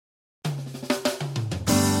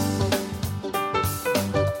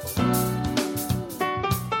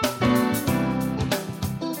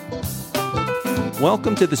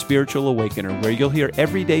Welcome to The Spiritual Awakener, where you'll hear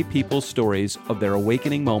everyday people's stories of their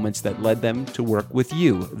awakening moments that led them to work with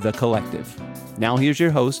you, the collective. Now here's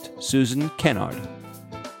your host, Susan Kennard.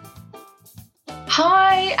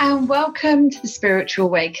 Hi, and welcome to The Spiritual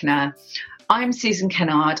Awakener. I'm Susan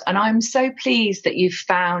Kennard, and I'm so pleased that you've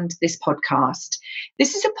found this podcast.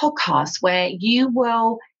 This is a podcast where you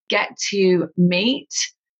will get to meet,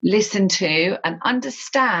 listen to, and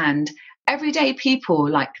understand everyday people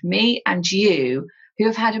like me and you who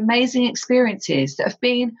have had amazing experiences that have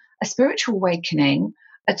been a spiritual awakening,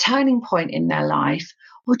 a turning point in their life,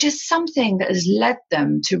 or just something that has led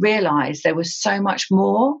them to realize there was so much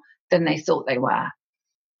more than they thought they were.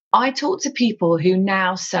 I talk to people who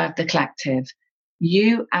now serve the collective,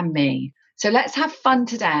 you and me. So let's have fun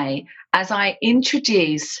today as I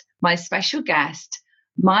introduce my special guest,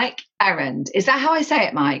 Mike Arend. Is that how I say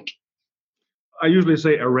it, Mike? I usually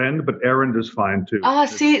say Arend, but Arend is fine too.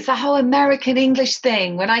 See, it's a whole American English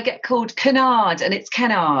thing when I get called Kennard and it's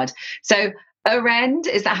Kennard. So Arend,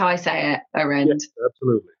 is that how I say it? Arend. Yes,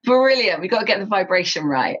 absolutely. Brilliant. We've got to get the vibration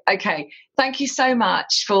right. Okay. Thank you so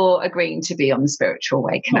much for agreeing to be on The Spiritual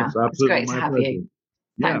Awakener. It's great to have you.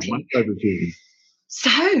 Thank you. My pleasure, Susan.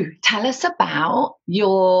 So tell us about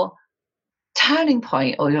your turning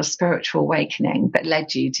point or your spiritual awakening that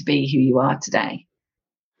led you to be who you are today.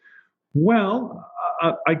 Well,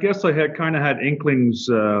 I guess I had inklings.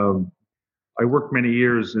 I worked many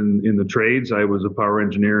years in the trades. I was a power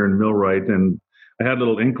engineer and millwright, and I had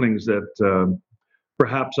little inklings that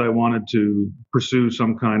perhaps I wanted to pursue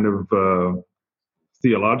some kind of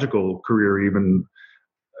theological career, even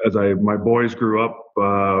as my boys grew up,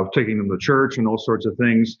 taking them to church and all sorts of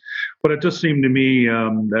things. But it just seemed to me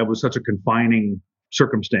that was such a confining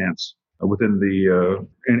circumstance within the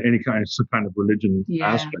any kind of religion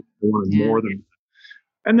aspect. I wanted more than.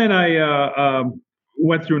 And then I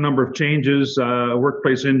went through a number of changes,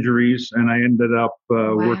 workplace injuries, and I ended up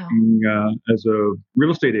working as a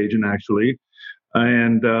real estate agent, actually.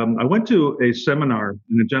 And I went to a seminar,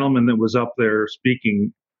 and a gentleman that was up there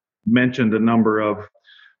speaking mentioned a number of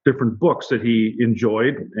different books that he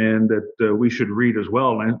enjoyed and that we should read as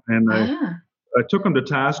well. And I took him to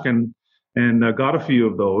task and got a few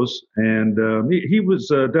of those. And he was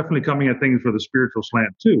definitely coming at things with a spiritual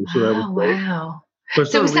slant too. So that was great. Wow.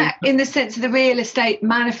 So was that in the sense of the real estate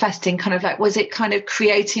manifesting, kind of like, was it kind of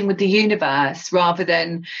creating with the universe rather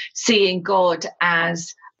than seeing God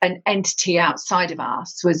as an entity outside of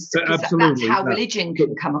us? That's how religion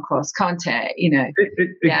can come across, can't it?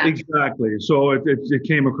 Exactly. So it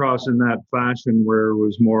came across in that fashion where it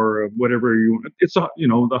was more of whatever it's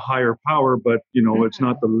the higher power, but it's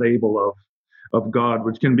not the label of God,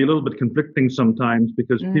 which can be a little bit conflicting sometimes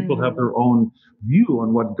because people have their own view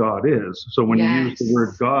on what God is. So when you use the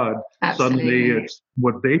word God, suddenly it's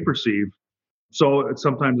what they perceive. So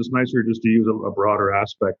sometimes it's nicer just to use a broader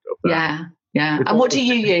aspect of that. Yeah. And what do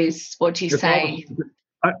you use? What do you say?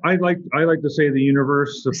 I like to say the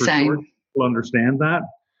universe for short. People understand that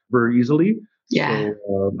very easily. Yeah.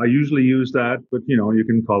 So I usually use that, but you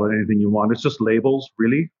can call it anything you want. It's just labels,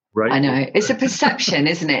 really. Right. I know. It's a perception,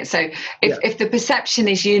 isn't it? So if the perception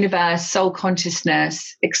is universe, soul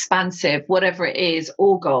consciousness, expansive, whatever it is,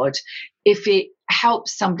 or God, if it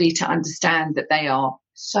helps somebody to understand that they are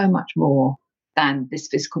so much more than this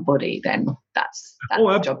physical body, then that's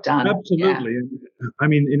the job done. Absolutely. Yeah. I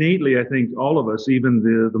mean, innately, I think all of us, even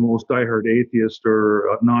the most diehard atheist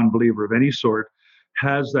or non-believer of any sort,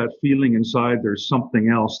 has that feeling inside there's something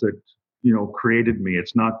else that created me.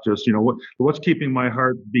 It's not just, what's keeping my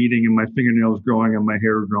heart beating and my fingernails growing and my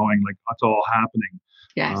hair growing, like that's all happening.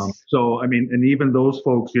 Yes. So, I mean, and even those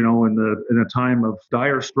folks, in a time of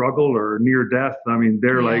dire struggle or near death, I mean,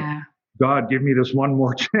 they're like, God, give me this one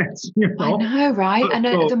more chance. I know, right? And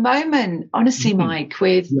at the moment, honestly, Mike,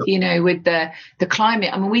 with the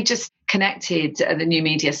climate, I mean, we just connected at the New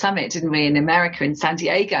Media Summit, didn't we, in America, in San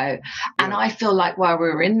Diego? And I feel like while we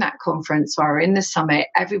were in that conference, while we were in the summit,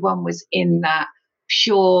 everyone was in that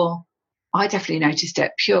pure, I definitely noticed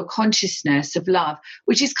it, pure consciousness of love,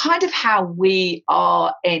 which is kind of how we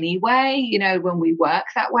are anyway, when we work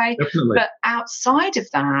that way. Definitely. But outside of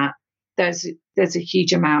that, there's a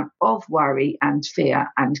huge amount of worry and fear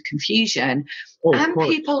and confusion. And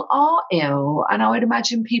people are ill. And I would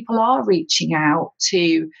imagine people are reaching out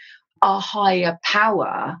to a higher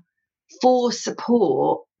power for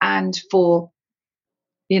support and for,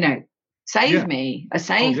 save me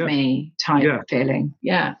type feeling.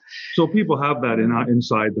 Yeah. So people have that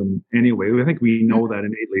inside them anyway. I think we know that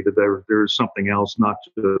innately, that there's something else, not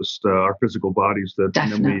just our physical bodies that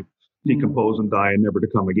then we decompose and die and never to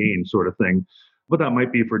come again, sort of thing. But that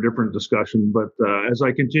might be for a different discussion. But as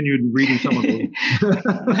I continued reading some of them.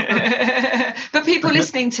 But people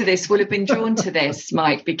listening to this will have been drawn to this,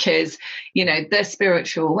 Mike, because, the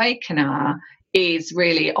Spiritual Awakener is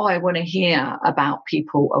really, I want to hear about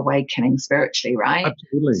people awakening spiritually, right?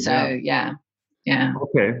 Absolutely. So, yeah.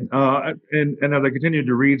 Okay. And as I continued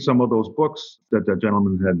to read some of those books that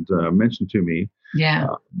gentleman had mentioned to me,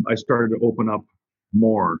 I started to open up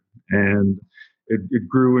more, and it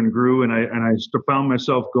grew and grew, and I found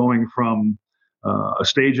myself going from a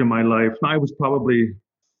stage in my life. I was probably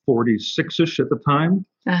 46ish at the time,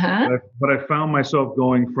 but I found myself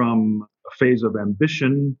going from a phase of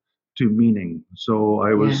ambition to meaning. So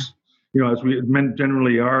I was, as we men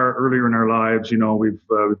generally are earlier in our lives, we've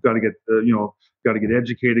got to get got to get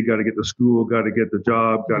educated, got to get to school, got to get the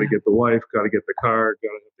job, got to get the wife, got to get the car, got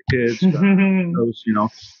to have the kids, got to have those,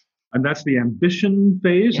 and that's the ambition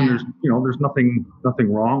phase. And there's nothing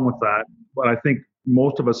wrong with that. But I think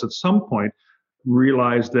most of us at some point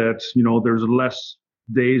realize that, there's less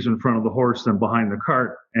days in front of the horse than behind the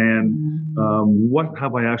cart. And what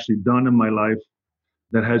have I actually done in my life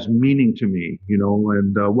that has meaning to me,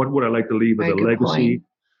 and what would I like to leave as a legacy? Point.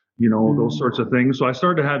 Those sorts of things. So I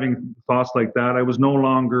started having thoughts like that. I was no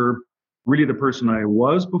longer really the person I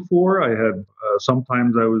was before. I had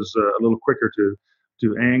sometimes I was a little quicker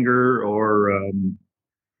to anger or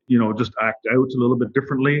just act out a little bit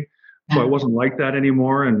differently. So I wasn't like that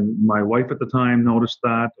anymore. And my wife at the time noticed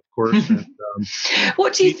that, of course. And,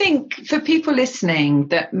 what do you think for people listening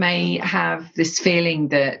that may have this feeling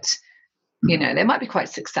that they might be quite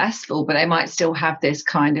successful, but they might still have this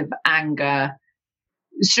kind of anger,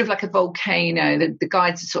 sort of like a volcano? The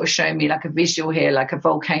guides are sort of showing me like a visual here, like a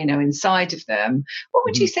volcano inside of them. What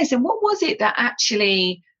would you say? So what was it that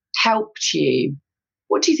actually helped you?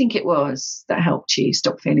 What do you think it was that helped you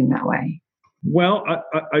stop feeling that way? Well,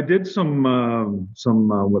 I did some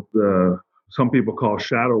what some people call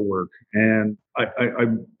shadow work, and I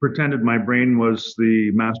pretended my brain was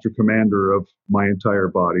the master commander of my entire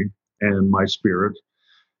body and my spirit.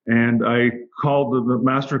 And I called the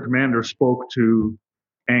master commander spoke to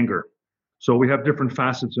anger. So we have different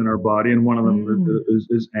facets in our body, and one of them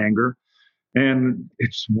is anger. And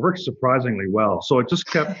it's worked surprisingly well. So it just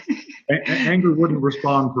kept, anger wouldn't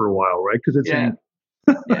respond for a while, right? Because it's yeah.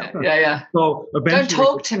 So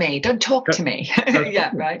eventually, Don't talk to me.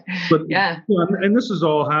 Yeah, right. But and this is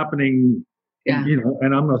all happening,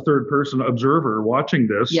 and I'm a third person observer watching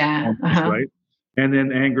this. Right. And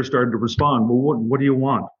then anger started to respond. Well, what do you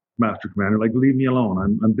want, Master Commander? Like, leave me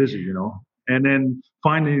alone. I'm busy, And then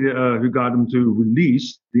finally, who got him to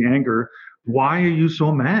release the anger? Why are you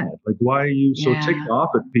so mad? Like, why are you so ticked off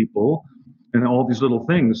at people and all these little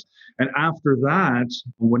things? And after that,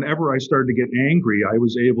 whenever I started to get angry, I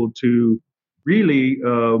was able to really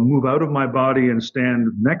move out of my body and stand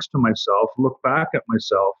next to myself, look back at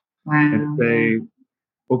myself, and say,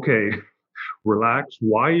 okay, relax.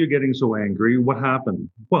 Why are you getting so angry? What happened?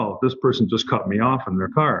 Well, this person just cut me off in their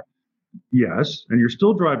car. Yes, and you're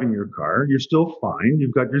still driving your car. You're still fine.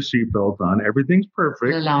 You've got your seatbelt on. Everything's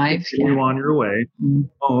perfect. Alive. You're on your way.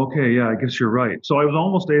 Oh, okay. Yeah, I guess you're right. So I was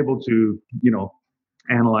almost able to,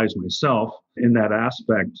 analyze myself in that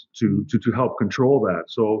aspect to help control that.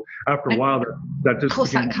 So after a while, that just, of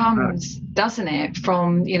course, that comes, doesn't it,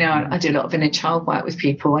 from, I do a lot of inner child work with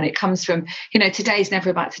people, and it comes from, today's never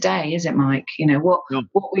about today, is it, Mike?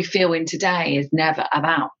 What we feel in today is never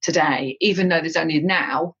about today, even though there's only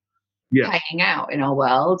now playing out in our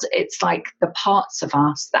world. It's like the parts of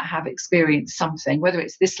us that have experienced something, whether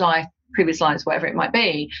it's this life, previous lives, whatever it might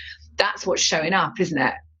be, that's what's showing up, isn't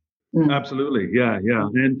it? Absolutely. Yeah.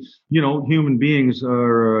 And, human beings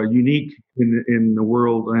are unique in the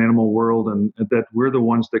world, animal world, and that we're the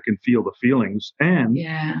ones that can feel the feelings and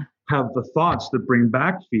have the thoughts that bring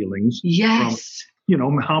back feelings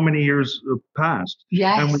from, how many years passed.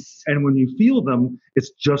 Yes. And when you feel them,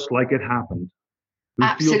 it's just like it happened.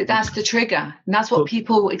 Absolutely, that's the trigger, and that's what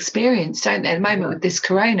people experience, don't they? At the moment with this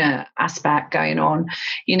corona aspect going on,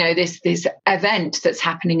 this event that's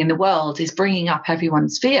happening in the world is bringing up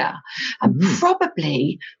everyone's fear, and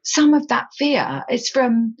probably some of that fear is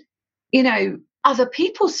from, other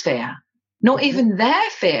people's fear, not even their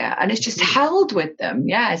fear, and it's just held with them.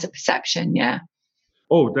 As a perception.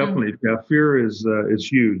 Oh, definitely. Fear is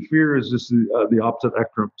huge. Fear is just the opposite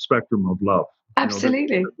spectrum of love.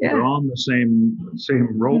 Absolutely. They're on the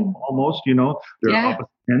same rope almost, they're opposite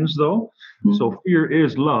ends though. So fear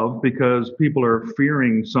is love because people are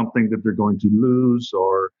fearing something that they're going to lose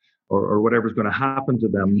or whatever's going to happen to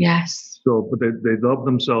them. Yes. So, but they love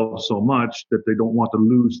themselves so much that they don't want to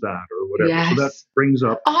lose that or whatever. Yes. So that brings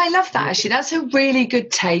up. Oh, I love that actually. That's a really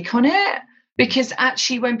good take on it. Because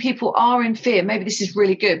actually, when people are in fear, maybe this is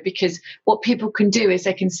really good, because what people can do is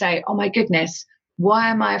they can say, oh my goodness, why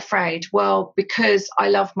am I afraid? Well, because I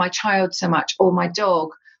love my child so much, or my dog,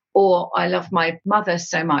 or I love my mother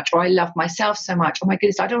so much, or I love myself so much. Oh my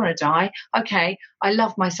goodness, I don't want to die. Okay, I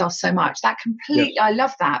love myself so much. That completely, I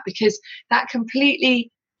love that, because that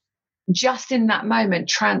completely, just in that moment,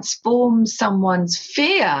 transforms someone's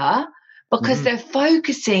fear, because they're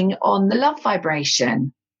focusing on the love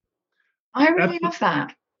vibration. I really love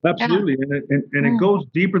that. Absolutely. Yeah. And it goes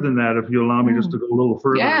deeper than that, if you allow me just to go a little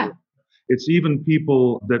further. Yeah. It's even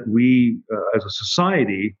people that we, as a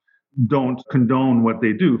society, don't condone what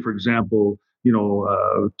they do. For example,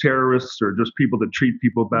 terrorists, or just people that treat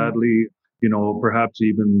people badly, perhaps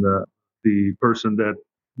even the person that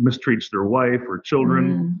mistreats their wife or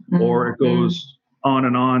children, or it goes on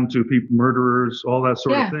and on to people, murderers, all that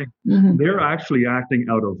sort of thing. They're actually acting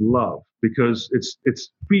out of love, because it's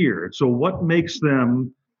fear. So what makes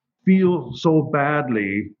them feel so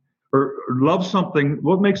badly, or love something?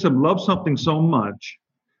 What makes them love something so much?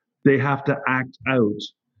 They have to act out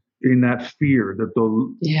in that fear that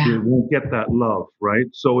they won't get that love, right?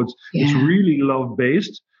 So it's really love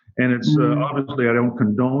based. And it's obviously, I don't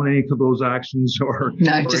condone any of those actions or anything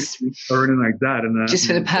like that. And just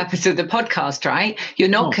for the purpose of the podcast, right? You're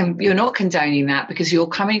not condoning that, because you're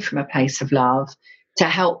coming from a place of love to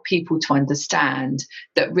help people to understand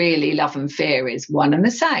that really love and fear is one and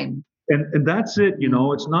the same. And that's it.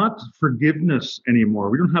 It's not forgiveness anymore.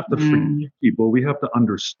 We don't have to forgive people. We have to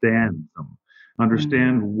understand them,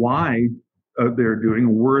 understand why they're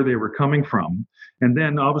doing, where they were coming from. And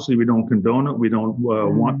then obviously we don't condone it. We don't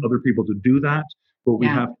want other people to do that. But we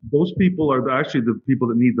have, those people are actually the people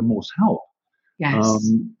that need the most help. Yes.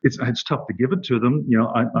 It's tough to give it to them.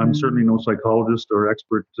 I'm certainly no psychologist or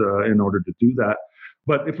expert in order to do that.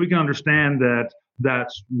 But if we can understand that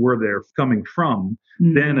that's where they're coming from,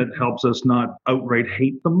 then it helps us not outright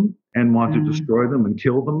hate them and want to destroy them and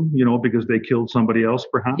kill them, because they killed somebody else,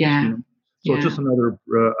 perhaps. Yeah. So it's just another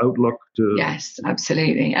outlook to. Yes,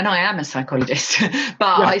 absolutely. And I am a psychologist, but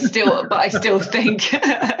I still think,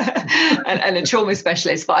 and a trauma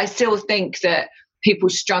specialist, but I still think that people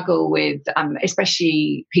struggle with,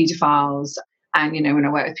 especially paedophiles. And, when I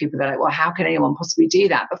work with people, they're like, well, how can anyone possibly do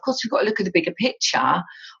that? But of course, we've got to look at the bigger picture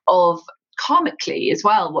of karmically as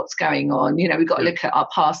well, what's going on. We've got to look at our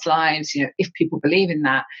past lives, if people believe in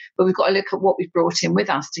that, but we've got to look at what we've brought in with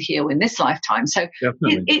us to heal in this lifetime. So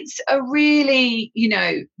it's a really,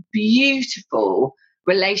 beautiful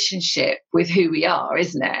relationship with who we are,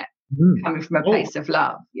 isn't it? Coming from a place of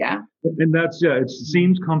love. Yeah. And that's, it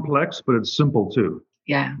seems complex, but it's simple too.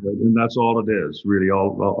 Yeah. And that's all it is, really,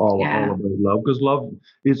 all about love, because love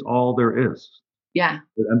is all there is. Yeah.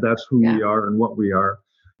 And that's who we are and what we are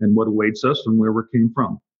and what awaits us and where we came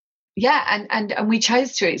from. Yeah. And we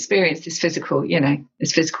chose to experience this physical,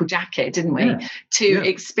 this physical jacket, didn't we? To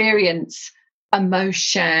experience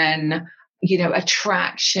emotion,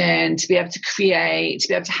 attraction, to be able to create, to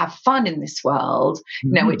be able to have fun in this world,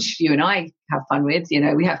 which you and I have fun with,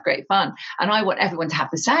 we have great fun. And I want everyone to have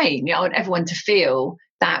the same. I want everyone to feel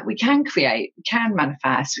that we can create, we can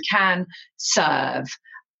manifest, we can serve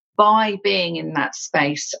by being in that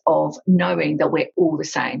space of knowing that we're all the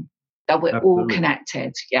same, that we're all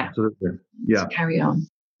connected. Yeah. Absolutely. Yeah. So carry on.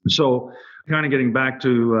 So kind of getting back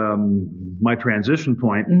to my transition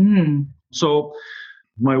point. So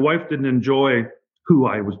my wife didn't enjoy who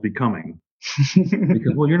I was becoming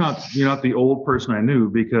because, well, you're not the old person I knew,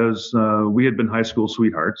 because we had been high school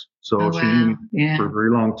sweethearts. So she knew me for a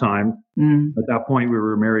very long time. At that point, we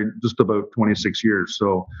were married just about 26 years.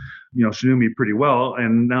 So, she knew me pretty well,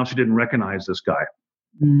 and now she didn't recognize this guy.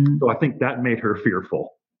 So I think that made her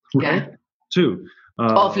fearful, right? Too.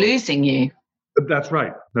 Of losing you. That's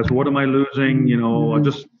right. That's what am I losing? I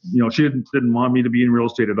just, she didn't want me to be in real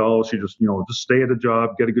estate at all. She just, just stay at a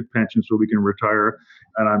job, get a good pension so we can retire.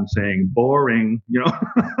 And I'm saying, boring,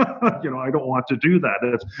 I don't want to do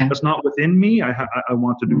that. That's not within me. I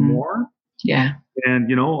want to do more. Yeah. And,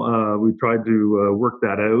 we tried to work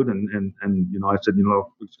that out. And I said,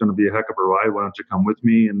 it's going to be a heck of a ride. Why don't you come with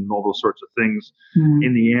me? And all those sorts of things.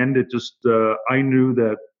 In the end, it just, I knew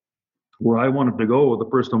that where I wanted to go, the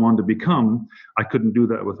person I wanted to become, I couldn't do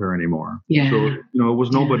that with her anymore. Yeah. So, it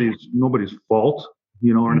was nobody's fault,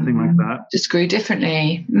 or anything like that. Just grew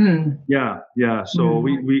differently. Yeah. So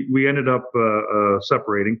we ended up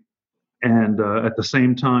separating. And at the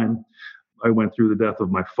same time, I went through the death of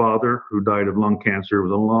my father, who died of lung cancer. It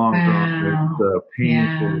was a long,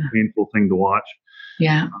 painful thing to watch.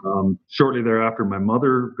 Yeah. Shortly thereafter, my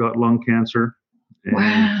mother got lung cancer.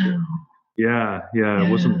 And yeah. It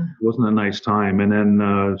wasn't a nice time. And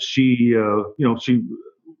then she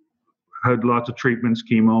had lots of treatments,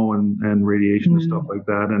 chemo and radiation and stuff like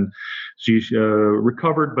that. And she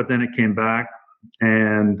recovered, but then it came back.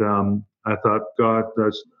 And I thought, God, I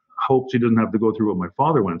hope she doesn't have to go through what my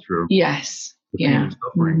father went through. Yes. The pain and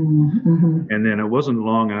suffering. And then it wasn't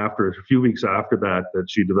long after, a few weeks after that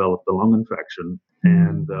she developed a lung infection.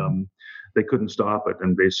 And they couldn't stop it.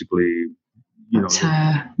 And basically,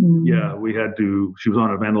 we had to, she was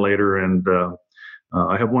on a ventilator. And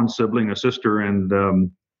I have one sibling, a sister, and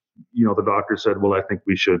the doctor said, well, I think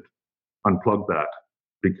we should unplug that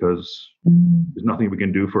because there's nothing we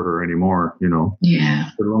can do for her anymore.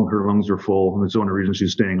 Yeah. Her lungs are full, and it's the only reason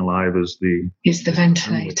she's staying alive is the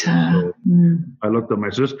ventilator. So I looked at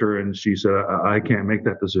my sister, and she said, I can't make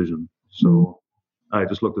that decision. So I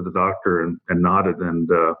just looked at the doctor and nodded, and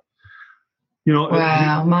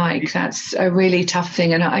wow, Mike, that's a really tough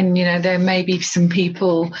thing. And there may be some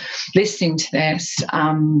people listening to this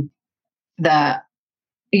that,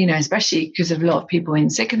 especially because of a lot of people in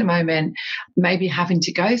sick at the moment, maybe having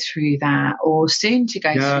to go through that or soon to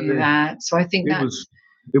go through that. So I think it was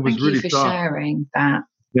really thank you for tough. Sharing that.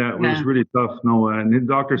 Yeah, it was really tough. No, and the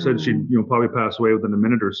doctor said she'd probably pass away within a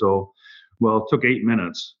minute or so. Well, it took 8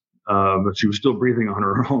 minutes, but she was still breathing on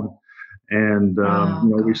her own. And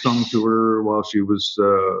we sung to her while she was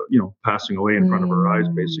passing away in front of her eyes,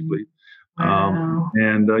 basically. Wow.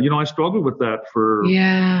 I struggled with that for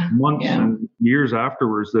months and years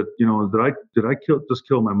afterwards. That did I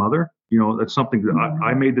kill my mother? That's something that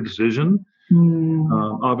I made the decision.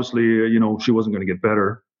 Obviously, she wasn't going to get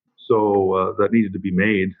better, so that needed to be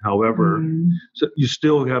made. However, so you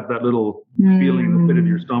still have that little feeling in the pit of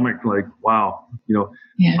your stomach, like, wow,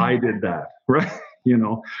 I did that, right?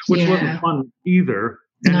 Which wasn't fun either.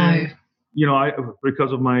 And then, I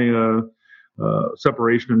because of my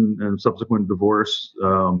separation and subsequent divorce,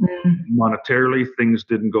 monetarily things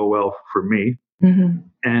didn't go well for me,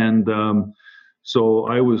 and so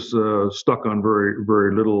I was stuck on very,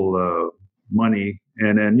 very little money.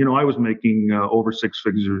 And then I was making over six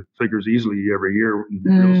figures easily every year in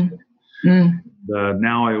real estate.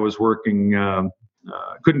 Now I was working.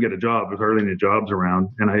 Couldn't get a job. There's hardly any jobs around,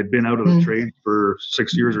 and I had been out of the trade for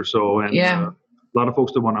 6 years or so, and a lot of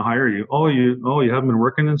folks that want to hire you. Oh, you haven't been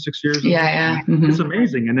working in 6 years? It's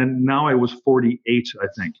amazing. And then now I was 48, I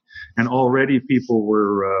think, and already people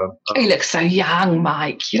were. You look so young,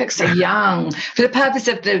 Mike. You look so young. For the purpose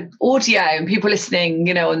of the audio and people listening,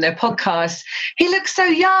 on their podcast, he looks so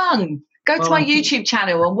young. Go to my YouTube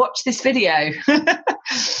channel and watch this video.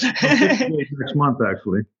 Next month,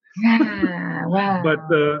 actually. Yeah, wow. But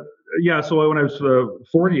so when I was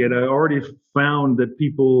 48, I already found that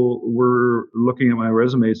people were looking at my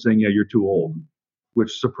resume saying, "Yeah, you're too old,"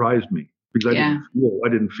 which surprised me because I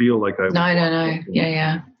didn't feel like I was. No.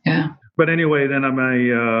 Yeah. But anyway, then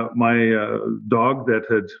my dog that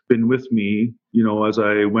had been with me, as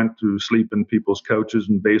I went to sleep in people's couches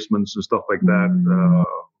and basements and stuff like that,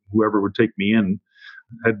 whoever would take me in,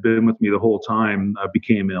 had been with me the whole time,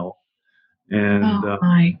 became ill. And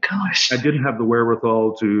my gosh, I didn't have the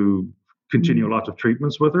wherewithal to continue lots of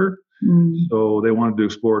treatments with her. So they wanted to do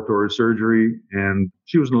exploratory surgery. And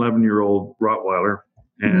she was an 11-year-old Rottweiler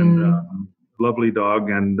and lovely dog.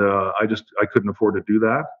 And I couldn't afford to do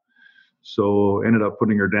that. So ended up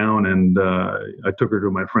putting her down, and I took her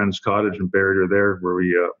to my friend's cottage and buried her there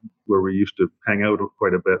where we used to hang out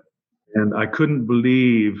quite a bit. And I couldn't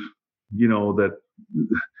believe, that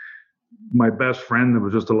my best friend that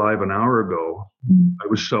was just alive an hour ago, I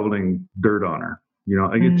was shoveling dirt on her.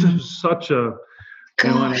 It's just such a,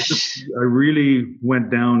 and I really went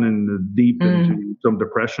down deep into some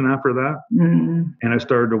depression after that. And I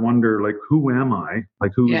started to wonder, like, who am I?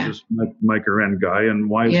 Like, who is this Mike Arend guy, and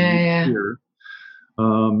why is he here?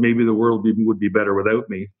 Maybe the world would be better without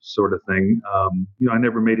me, sort of thing. I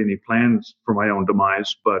never made any plans for my own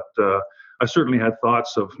demise, but I certainly had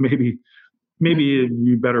thoughts of maybe it'd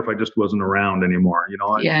be better if I just wasn't around anymore. And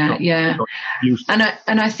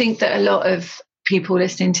I think that a lot of people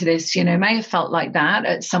listening to this, may have felt like that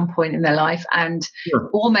at some point in their life, and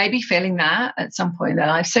or maybe feeling that at some point in their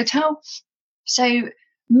life. So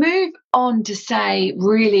move on to say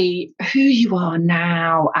really who you are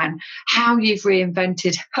now and how you've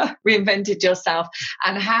reinvented yourself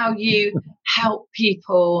and how you help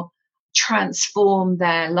people transform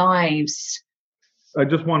their lives. I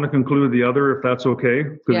just want to conclude the other, if that's okay.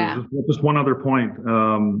 Just one other point.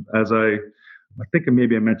 As I think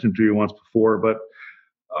maybe I mentioned to you once before, but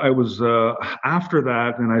I was after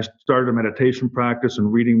that, and I started a meditation practice and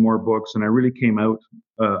reading more books, and I really came out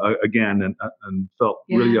again and felt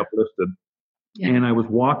really uplifted. And I was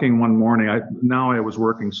walking one morning. Now I was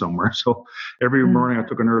working somewhere. So every morning I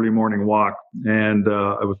took an early morning walk. And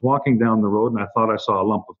I was walking down the road, and I thought I saw a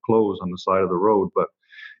lump of clothes on the side of the road. But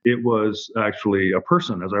it was actually a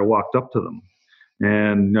person as I walked up to them.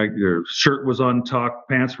 And like, their shirt was untucked,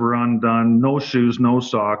 pants were undone, no shoes, no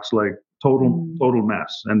socks, like total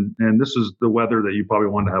mess. And this is the weather that you probably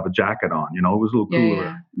want to have a jacket on. It was a little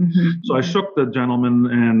cooler. So I shook the gentleman,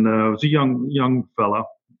 and it was a young fella.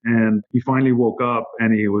 And he finally woke up,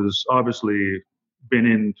 and he was obviously been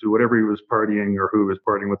into whatever he was partying or who he was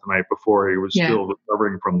partying with the night before. He was still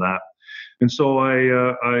recovering from that. And so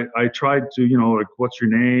I tried to, like, what's your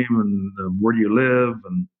name and where do you live?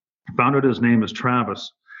 And found out his name is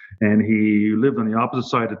Travis, and he lived on the opposite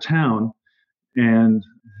side of town. And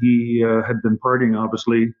he had been partying,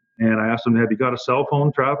 obviously. And I asked him, have you got a cell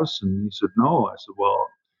phone, Travis? And he said, no. I said, well,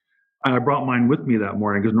 I brought mine with me that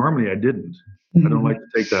morning because normally I didn't. I don't like to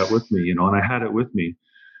take that with me, and I had it with me.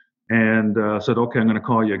 And said, okay, I'm going to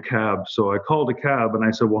call you a cab. So I called a cab, and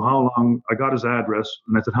I said, well, how long? I got his address,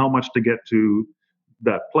 and I said, how much to get to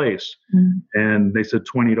that place? And they said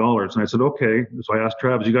 $20. And I said, okay. So I asked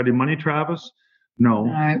Travis, you got any money, Travis? No.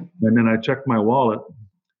 And then I checked my wallet,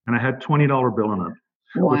 and I had $20 bill in it,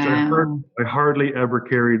 which I hardly ever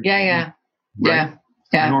carried. Yeah.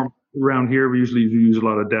 Around here, we usually use a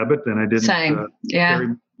lot of debit, and I didn't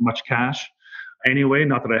carry much cash. Anyway,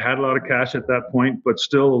 not that I had a lot of cash at that point, but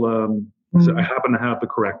still, so I happened to have the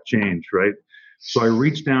correct change, right? So I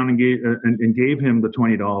reached down and gave him the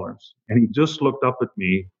 $20, and he just looked up at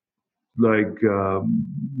me like, the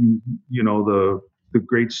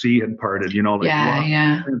great sea had parted, like,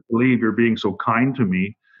 I can't believe you're being so kind to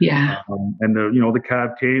me. And the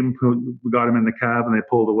cab came, we got him in the cab, and they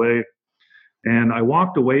pulled away, and I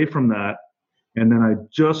walked away from that, and then I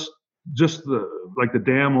just like the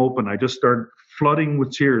dam opened, I just started flooding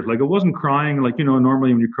with tears. Like, it wasn't crying like,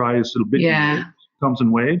 normally when you cry, it's a little bit, comes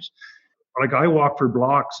in waves. Like, I walked for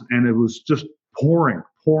blocks, and it was just pouring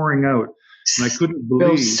out, and I couldn't believe.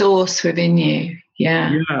 Real source within you.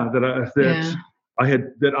 That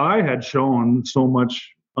I had shown so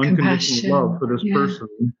much unconditional love for this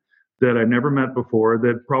person that I never met before,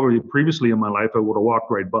 that probably previously in my life I would have walked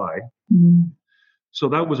right by. So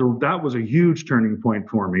that was a huge turning point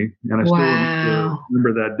for me, and I still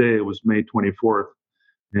remember that day. It was May 24th,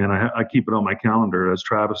 and I keep it on my calendar as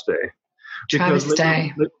Travis Day.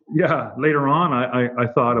 Later on, I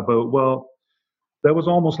thought about, well, that was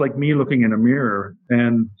almost like me looking in a mirror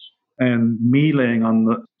and me laying on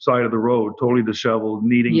the side of the road, totally disheveled,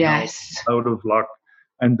 needing help, out of luck,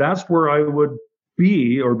 and that's where I would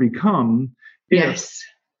be or become if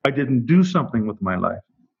I didn't do something with my life.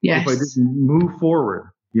 If I didn't move forward,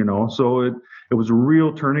 so it was a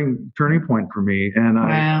real turning point for me. And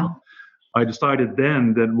I decided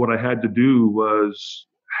then that what I had to do was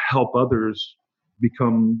help others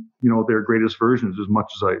become, their greatest versions as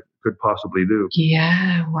much as I could possibly do.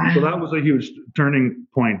 So that was a huge turning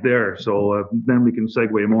point there. So then we can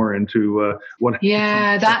segue more into what.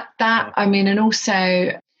 I mean, and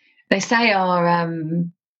also they say our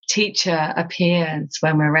teacher appears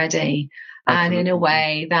when we're ready. And in a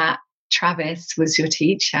way, that Travis was your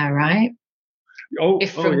teacher, right?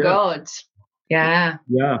 If from God. Yeah.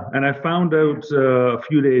 And I found out a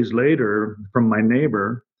few days later from my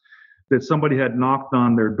neighbor that somebody had knocked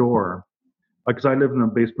on their door, because I lived in a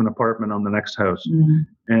basement apartment on the next house,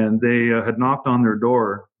 and they had knocked on their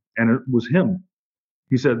door, and it was him.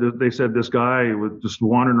 They said this guy was just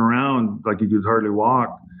wandering around like he could hardly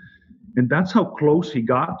walk. And that's how close he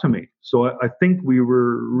got to me. So I think we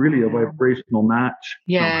were really a vibrational match.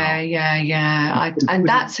 And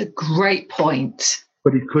that's a great point.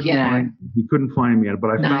 But he couldn't find me. But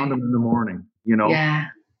I found him in the morning,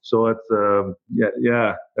 So it's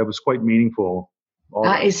that was quite meaningful.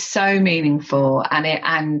 That is so meaningful,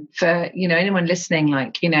 and for anyone listening,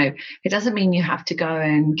 it doesn't mean you have to go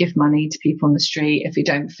and give money to people on the street if you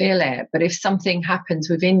don't feel it. But if something happens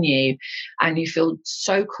within you and you feel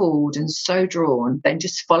so called and so drawn, then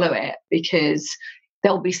just follow it, because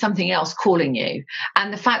there'll be something else calling you.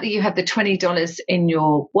 And the fact that you had the $20 in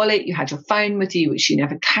your wallet, you had your phone with you, which you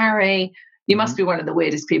never carry. You must be one of the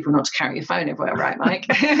weirdest people not to carry your phone everywhere, right, Mike?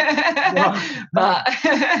 But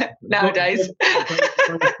nowadays.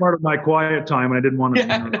 It was part of my quiet time, and I didn't want to.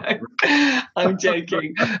 No. I'm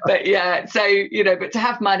joking. But so, but to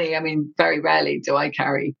have money, I mean, very rarely do I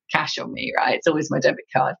carry cash on me, right? It's always my debit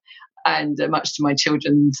card. And much to my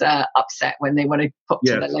children's upset when they want to pop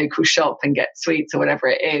to the local shop and get sweets or whatever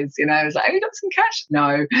it is, I was like, oh, you got some cash?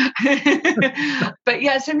 No. But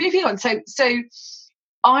so moving on. So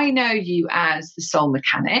I know you as the soul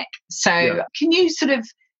mechanic. So can you sort of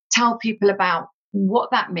tell people about what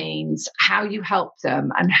that means, how you help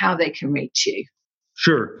them, and how they can reach you?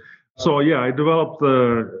 Sure. So yeah, I developed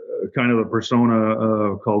the kind of a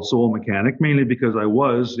persona called Soul Mechanic, mainly because I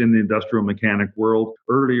was in the industrial mechanic world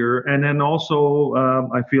earlier, and then also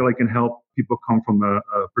I feel I can help people come from a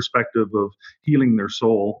perspective of healing their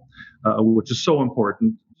soul, which is so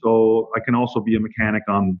important. So I can also be a mechanic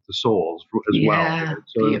on the souls as well. Yeah,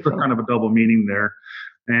 So it's kind of a double meaning there.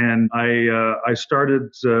 And I started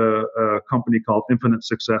a company called Infinite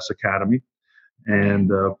Success Academy. And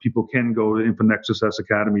people can go to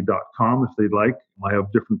infinitesuccessacademy.com if they'd like. I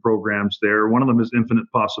have different programs there. One of them is Infinite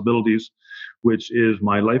Possibilities, which is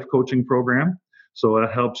my life coaching program. So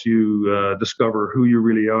it helps you discover who you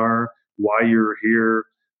really are, why you're here,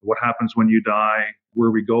 what happens when you die, where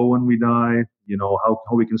we go when we die, how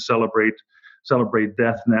we can celebrate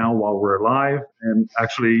death now while we're alive. And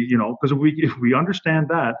actually, because if we understand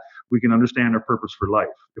that, we can understand our purpose for life.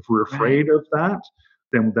 If we're afraid of that,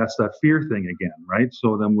 then that's that fear thing again, right?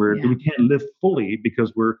 So then we can't live fully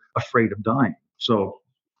because we're afraid of dying. So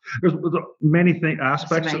there's many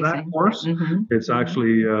aspects of that course. Mm-hmm. It's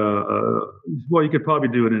actually well, you could probably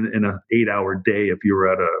do it in an 8-hour day if you were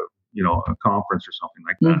at a conference or something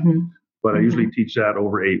like that. Mm-hmm. But I usually teach that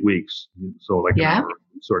over 8 weeks, so like an hour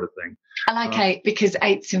sort of thing. I like 8 because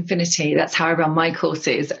 8's infinity. That's how I run my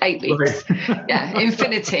courses. 8 weeks. Right. Yeah,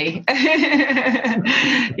 infinity.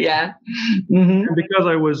 Yeah. Mm-hmm. And because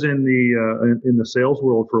I was in the sales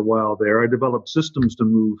world for a while there, I developed systems to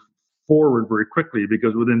move forward very quickly,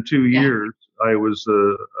 because within 2 years I was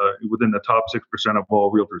within the top 6% of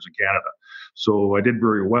all realtors in Canada. So I did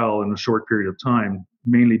very well in a short period of time,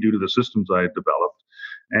 mainly due to the systems I had developed.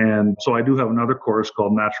 And so I do have another course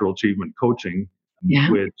called Natural Achievement Coaching,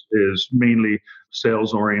 which is mainly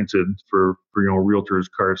sales oriented for realtors,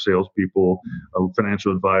 car salespeople,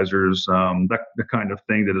 financial advisors, that the kind of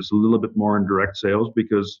thing that is a little bit more in direct sales,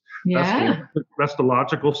 because that's the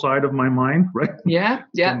logical side of my mind, right? Yeah,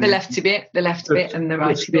 the left bit, and the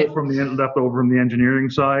right bit. From the left over from the engineering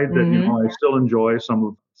side, that I still enjoy some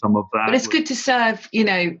of that. But it's good to serve,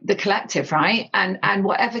 the collective, right? And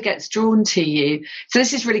whatever gets drawn to you. So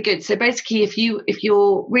this is really good. So basically, if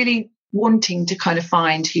you're really wanting to kind of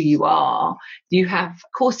find who you are, you have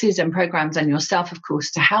courses and programs and yourself, of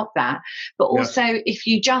course, to help that. But also, if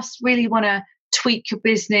you just really want to tweak your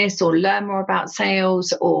business or learn more about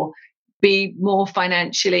sales or be more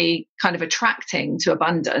financially kind of attracting to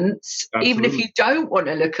abundance, even if you don't want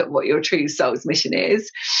to look at what your true soul's mission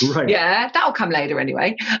is, that'll come later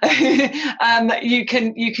anyway. You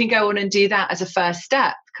can go on and do that as a first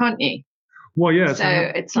step, can't you? Well, yes. So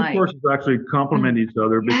it's like courses actually complement each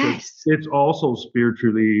other, because it's also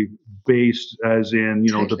spiritually based, as in,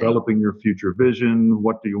 developing your future vision.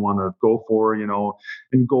 What do you want to go for,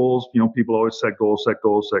 and goals? People always set goals,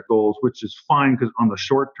 which is fine because on the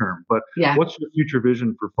short term. But what's your future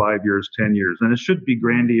vision for 5 years, 10 years? And it should be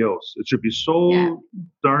grandiose. It should be so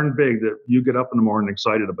darn big that you get up in the morning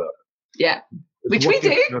excited about it. Yeah. Which we do.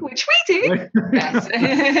 Right? Yes. So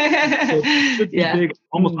it should be big,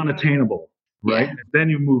 almost unattainable. Right. And then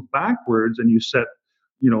you move backwards and you set,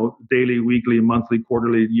 daily, weekly, monthly,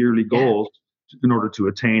 quarterly, yearly goals in order to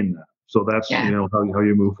attain that. So that's, how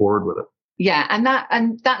you move forward with it. Yeah.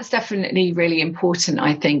 And that's definitely really important.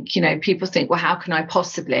 I think, people think, well, how can I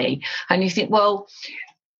possibly? And you think, well,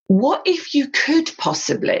 what if you could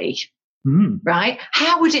possibly, right?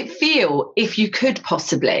 How would it feel if you could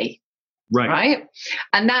possibly? Right.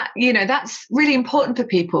 And that, that's really important for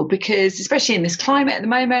people, because especially in this climate at the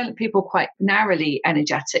moment, people are quite narrowly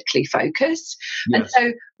energetically focused. Yes. And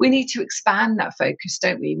so we need to expand that focus,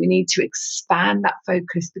 don't we? We need to expand that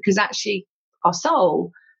focus, because actually our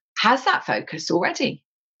soul has that focus already.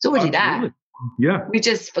 It's already there. Yeah. We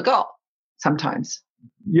just forgot sometimes.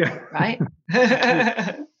 Yeah. Right.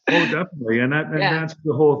 Oh, definitely. And that's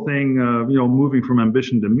the whole thing, moving from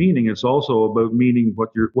ambition to meaning. It's also about meaning what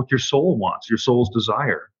your soul wants, your soul's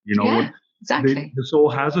desire. Exactly. The soul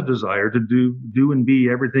has a desire to do and be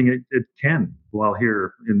everything it can while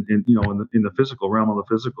here in the physical realm of the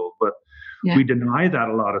physical. But we deny that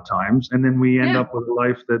a lot of times, and then we end up with a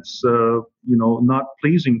life that's not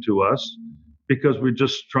pleasing to us, because we're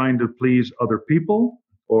just trying to please other people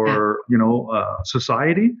or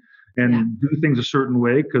society. And do things a certain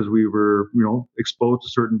way because we were, exposed to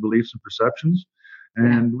certain beliefs and perceptions.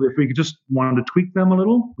 And if we could just wanted to tweak them a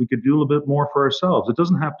little, we could do a little bit more for ourselves. It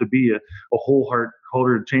doesn't have to be a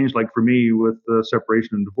wholehearted change, like for me with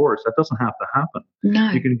separation and divorce. That doesn't have to happen.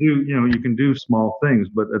 No. You can do small things,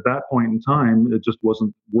 but at that point in time, it just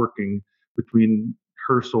wasn't working between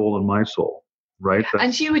her soul and my soul. right?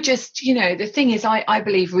 And you were just, the thing is, I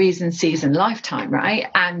believe reason, season, lifetime, right?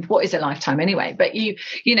 And what is a lifetime anyway? But a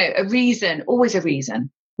reason, always a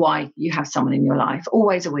reason why you have someone in your life,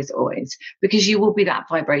 always, because you will be that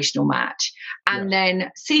vibrational match. And then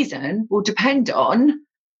season will depend on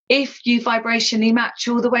if you vibrationally match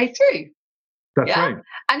all the way through. That's right.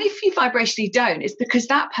 And if you vibrationally don't, it's because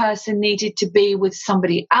that person needed to be with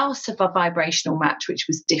somebody else of a vibrational match, which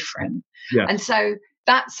was different. Yeah. And so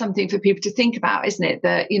that's something for people to think about, isn't it?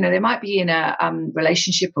 That, they might be in a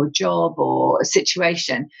relationship or job or a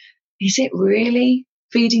situation. Is it really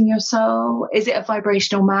feeding your soul? Is it a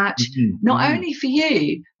vibrational match? Not only for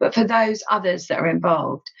you, but for those others that are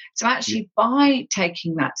involved. So actually, by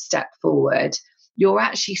taking that step forward, you're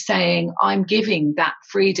actually saying, I'm giving that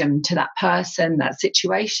freedom to that person, that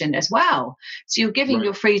situation as well. So you're giving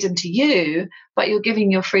your freedom to you, but you're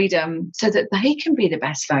giving your freedom so that they can be the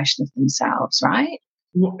best version of themselves, right?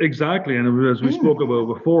 Well, exactly. And as we spoke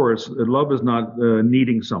about before, love is not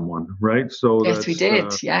needing someone, right? So yes, we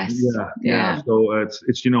did. Yes. Yeah. So it's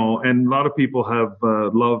and a lot of people have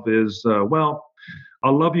love is, well,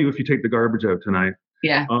 I'll love you if you take the garbage out tonight.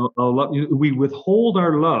 Yeah. I'll love you. We withhold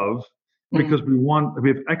our love because we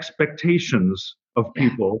have expectations of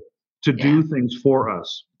people to do things for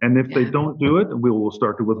us. And if they don't do it, we will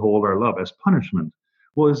start to withhold our love as punishment.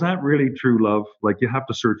 Well, is that really true love? Like, you have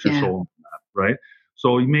to search your soul for that, right?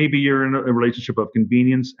 So maybe you're in a relationship of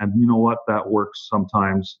convenience, and you know what? That works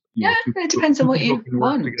sometimes. It depends on what you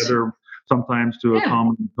want. Together sometimes to a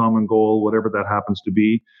common goal, whatever that happens to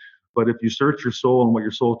be. But if you search your soul and what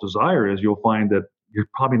your soul's desire is, you'll find that you're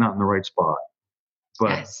probably not in the right spot.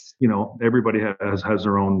 But, everybody has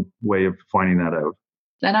their own way of finding that out.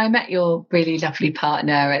 And I met your really lovely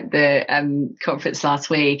partner at the conference last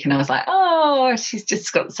week, and I was like, oh, she's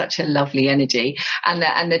just got such a lovely energy.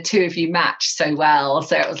 And the two of you match so well.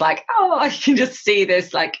 So it was like, oh, I can just see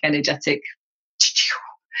this like energetic,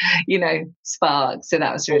 spark. So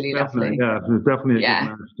that was really lovely. Yeah, it was definitely a good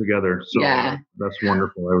match together. So that's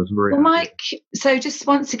wonderful. I was very happy. Mike, so just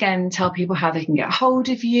once again, tell people how they can get a hold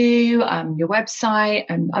of you, your website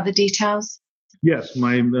and other details. Yes,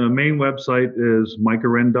 my main website is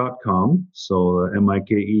mikearend.com. So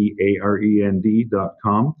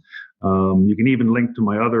mikearend.com. You can even link to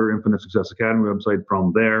my other Infinite Success Academy website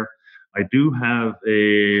from there. I do have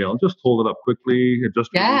I'll just hold it up quickly.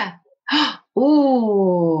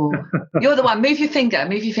 Oh, you're the one. Move your finger.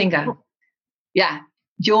 Yeah,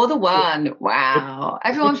 you're the one. Wow.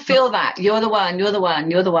 Everyone feel that. You're the one. It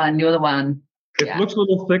looks a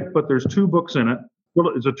little thick, but there's 2 books in it. Well,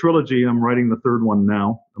 it's a trilogy. I'm writing the 3rd one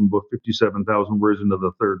now. I'm about 57,000 words into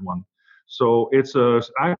the 3rd one. So it's a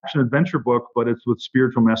action adventure book, but it's with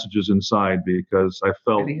spiritual messages inside, because I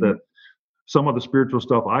felt that some of the spiritual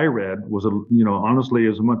stuff I read was, honestly,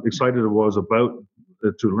 as much excited as I was about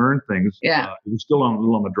to learn things, it was still a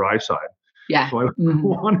little on the dry side. Yeah. So I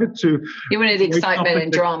wanted to. You wanted excitement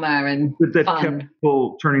and drama and that fun. Kept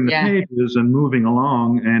people turning the pages and moving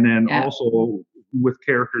along, and then also with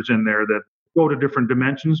characters in there that go to different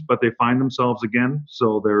dimensions, but they find themselves again.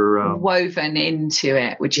 So they're woven into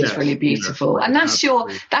it, which is really beautiful. And that's your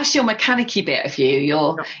mechanic-y bit of you,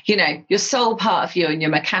 your soul part of you and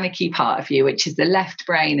your mechanic-y part of you, which is the left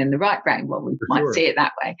brain and the right brain. Well, we might see it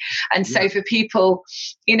that way. And so for people,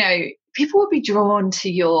 people will be drawn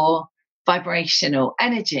to your vibrational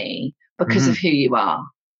energy because of who you are.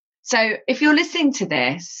 So if you're listening to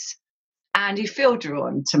this and you feel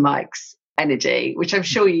drawn to Mike's energy, which I'm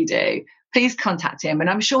sure you do, please contact him. And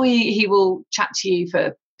I'm sure he will chat to you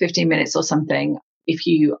for 15 minutes or something if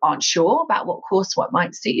you aren't sure about what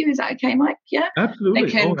might suit you. Is that okay, Mike? Yeah? Absolutely. They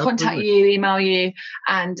can contact you, email you,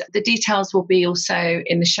 and the details will be also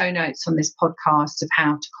in the show notes on this podcast of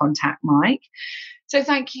how to contact Mike. So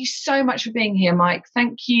thank you so much for being here, Mike.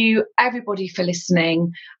 Thank you, everybody, for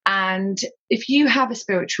listening. And if you have a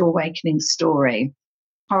spiritual awakening story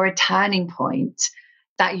or a turning point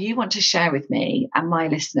that you want to share with me and my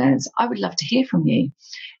listeners, I would love to hear from you.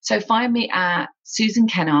 So find me at Susan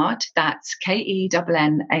Kennard, that's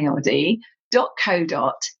KENNARD.co.uk.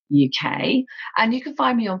 And you can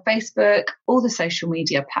find me on Facebook, all the social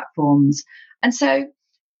media platforms. And so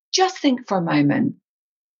just think for a moment,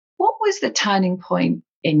 what was the turning point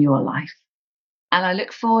in your life? And I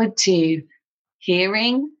look forward to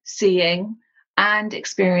hearing, seeing, and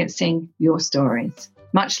experiencing your stories.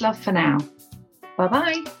 Much love for now.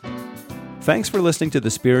 Bye-bye. Thanks for listening to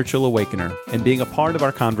The Spiritual Awakener and being a part of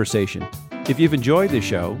our conversation. If you've enjoyed this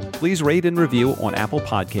show, please rate and review on Apple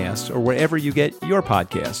Podcasts or wherever you get your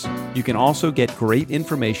podcasts. You can also get great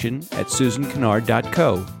information at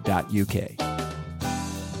susankennard.co.uk.